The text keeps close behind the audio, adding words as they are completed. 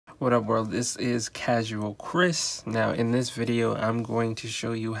What up world, this is Casual Chris. Now in this video I'm going to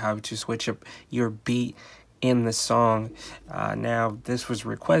show you how to switch up your beat in the song. Now this was a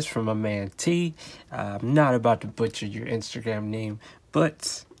request from a man T. I'm not about to butcher your Instagram name,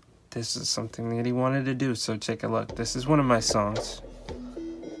 but this is something that he wanted to do, so take a look. This is one of my songs.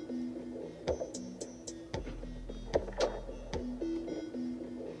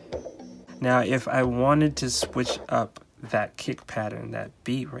 Now if I wanted to switch up that kick pattern, that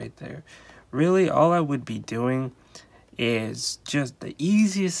beat right there, really all I would be doing is just the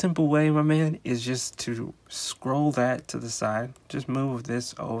easiest simple way, my man, is just to scroll that to the side, just move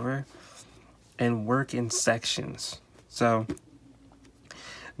this over and work in sections. So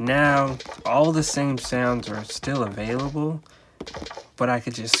now all the same sounds are still available, but I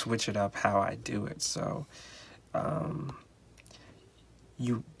could just switch it up how I do it. So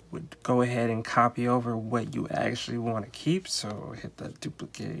you would go ahead and copy over what you actually want to keep. So hit the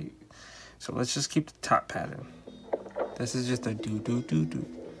duplicate. So let's just keep the top pattern. This is just a do do do do.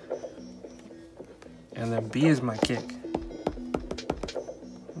 And then B is my kick.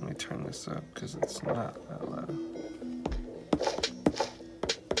 Let me turn this up because it's not that loud.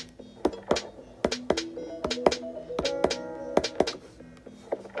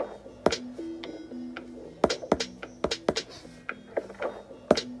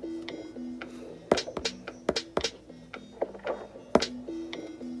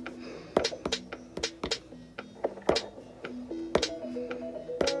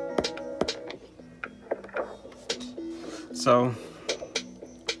 So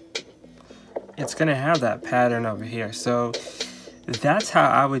it's gonna have that pattern over here. So that's how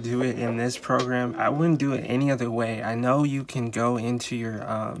I would do it in this program. I wouldn't do it any other way. I know you can go into your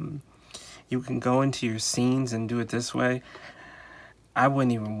scenes and do it this way. I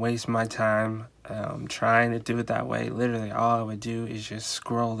wouldn't even waste my time trying to do it that way. Literally all I would do is just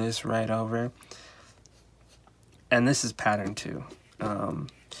scroll this right over. And this is pattern 2.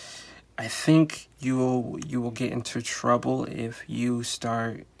 I think you will get into trouble if you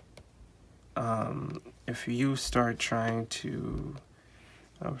start trying to,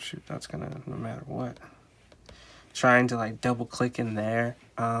 oh shoot, that's gonna, no matter what, trying to like double click in there.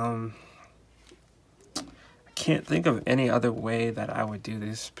 I can't think of any other way that I would do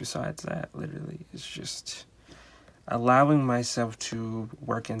this besides that. Literally, it's just allowing myself to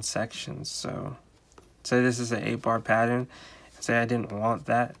work in sections. So say this is an 8-bar pattern, say I didn't want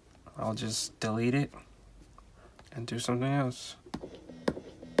that, I'll just delete it and do something else.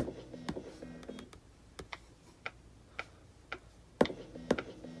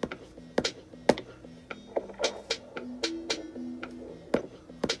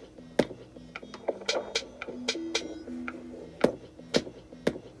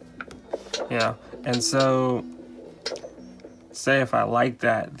 Yeah, and so say if I like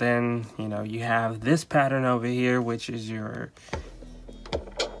that, then you know you have this pattern over here, which is your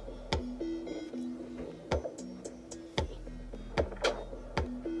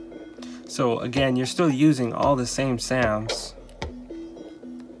so again, you're still using all the same sounds.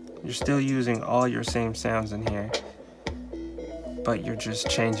 You're still using all your same sounds in here, but you're just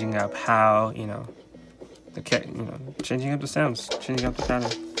changing up how, changing up the sounds, changing up the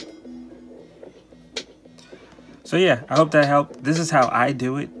pattern. So yeah, I hope that helped. This is how I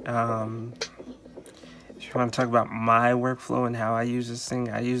do it. If you want to talk about my workflow and how I use this thing,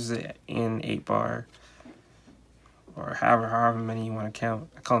 I use it in 8-bar. Or however many you want to count.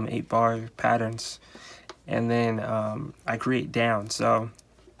 I call them 8-bar patterns. And then I create down. So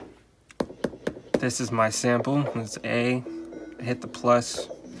this is my sample. It's A. I hit the plus.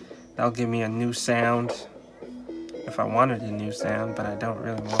 That'll give me a new sound. If I wanted a new sound, but I don't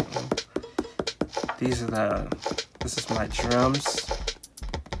really want one. This is my drums.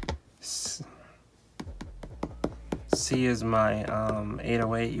 C is my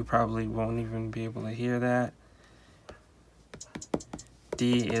 808. You probably won't even be able to hear that.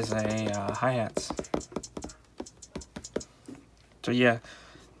 D is a hi-hats. So yeah,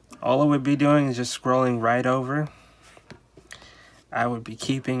 all I would be doing is just scrolling right over. I would be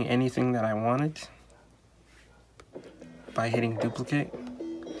keeping anything that I wanted by hitting duplicate.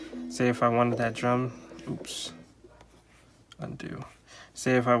 Say if I wanted that drum, oops, undo.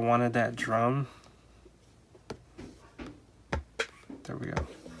 Say if I wanted that drum, there we go.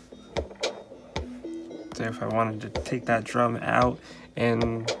 Say if I wanted to take that drum out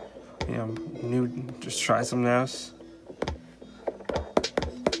and just try something else.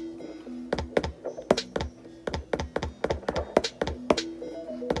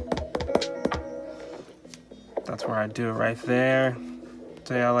 That's where I do it right there.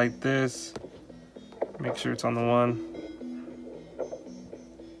 Say I like this. Make sure it's on the 1.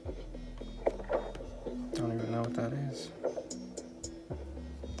 don't even know what that is.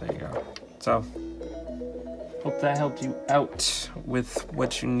 There you go. So, hope that helped you out with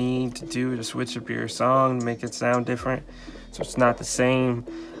what you need to do to switch up your song, make it sound different, so it's not the same.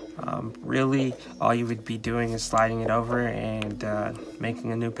 Really, all you would be doing is sliding it over and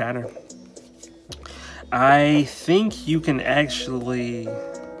making a new pattern. I think you can actually...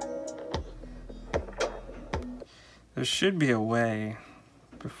 There should be a way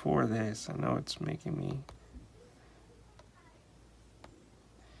before this. I know it's making me...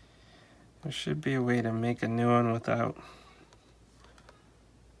 There should be a way to make a new one without...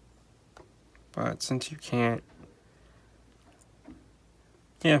 But since you can't...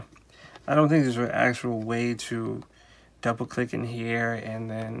 Yeah, I don't think there's an actual way to double click in here and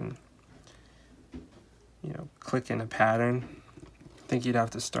then, you know, click in a pattern. I think you'd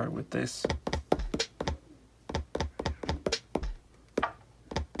have to start with this.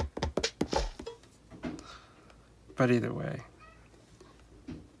 But either way,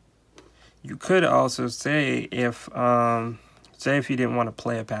 you could also say if you didn't want to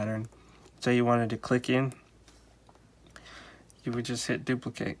play a pattern, say you wanted to click in, you would just hit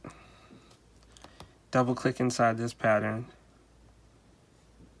duplicate. Double click inside this pattern.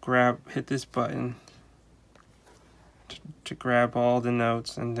 Hit this button to grab all the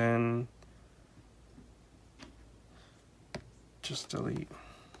notes, and then just delete.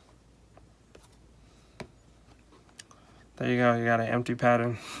 There you go, you got an empty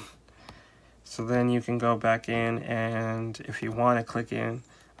pattern. So then you can go back in, and if you want to click in,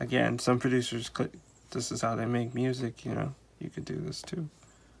 again, some producers click, this is how they make music, you know, you could do this too.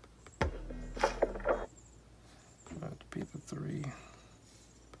 That'd be the 3.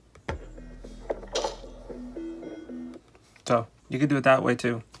 So you could do it that way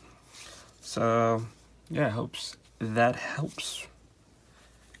too. So yeah, hopes that helps.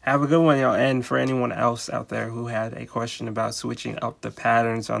 Have a good one, y'all. And for anyone else out there who had a question about switching up the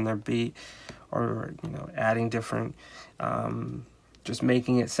patterns on their beat, or, you know, adding different, just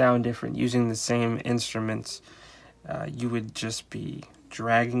making it sound different using the same instruments, you would just be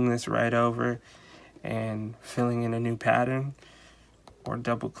dragging this right over and filling in a new pattern, or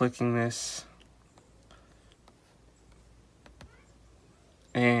double clicking this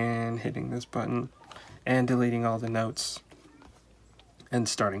and hitting this button and deleting all the notes and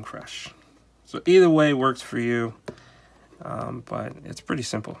starting fresh. So either way works for you, but it's pretty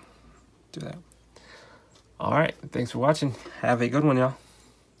simple. Do that. All right, thanks for watching. Have a good one, y'all.